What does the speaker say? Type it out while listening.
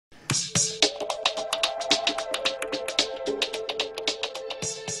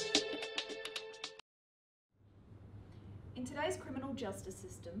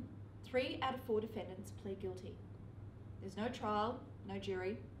justice system, 3 out of 4 defendants plead guilty. There's no trial, no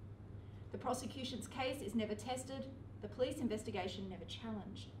jury. The prosecution's case is never tested, the police investigation never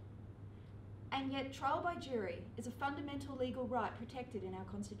challenged. And yet trial by jury is a fundamental legal right protected in our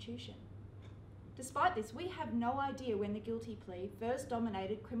Constitution. Despite this, we have no idea when the guilty plea first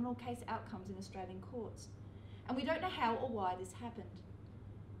dominated criminal case outcomes in Australian courts, and we don't know how or why this happened.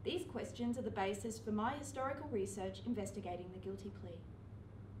 These questions are the basis for my historical research investigating the guilty plea.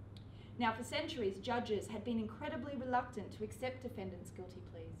 Now, for centuries, judges had been incredibly reluctant to accept defendants' guilty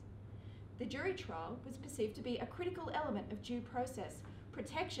pleas. The jury trial was perceived to be a critical element of due process,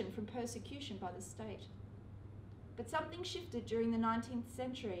 protection from persecution by the state. But something shifted during the 19th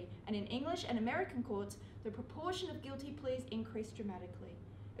century, and in English and American courts, the proportion of guilty pleas increased dramatically,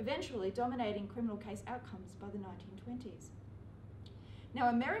 eventually dominating criminal case outcomes by the 1920s. Now,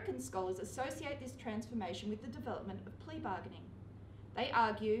 American scholars associate this transformation with the development of plea bargaining. They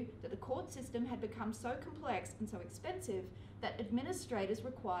argue that the court system had become so complex and so expensive that administrators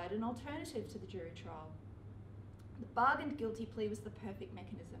required an alternative to the jury trial. The bargained guilty plea was the perfect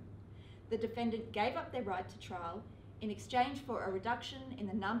mechanism. The defendant gave up their right to trial in exchange for a reduction in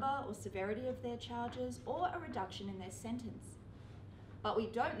the number or severity of their charges or a reduction in their sentence. But we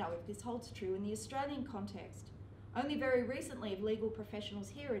don't know if this holds true in the Australian context. Only very recently have legal professionals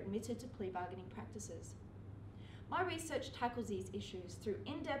here admitted to plea bargaining practices. My research tackles these issues through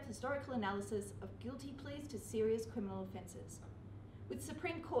in-depth historical analysis of guilty pleas to serious criminal offences. With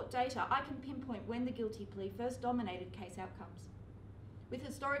Supreme Court data, I can pinpoint when the guilty plea first dominated case outcomes. With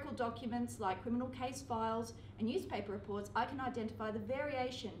historical documents like criminal case files and newspaper reports, I can identify the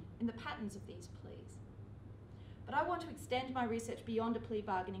variation in the patterns of these pleas. But I want to extend my research beyond a plea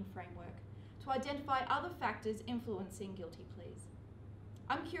bargaining framework to identify other factors influencing guilty pleas.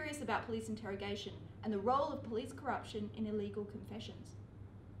 I'm curious about police interrogation and the role of police corruption in illegal confessions.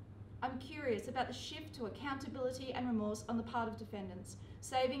 I'm curious about the shift to accountability and remorse on the part of defendants,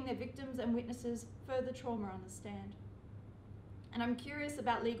 saving their victims and witnesses further trauma on the stand. And I'm curious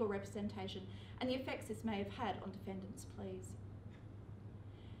about legal representation and the effects this may have had on defendants' pleas.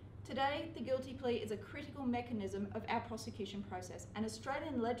 Today, the guilty plea is a critical mechanism of our prosecution process, and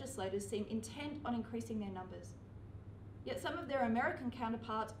Australian legislators seem intent on increasing their numbers. Yet some of their American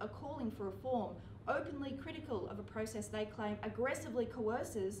counterparts are calling for reform, openly critical of a process they claim aggressively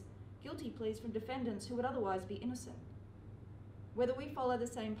coerces guilty pleas from defendants who would otherwise be innocent. Whether we follow the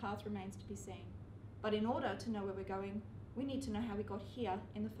same path remains to be seen. But in order to know where we're going, we need to know how we got here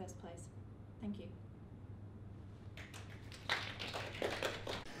in the first place. Thank you.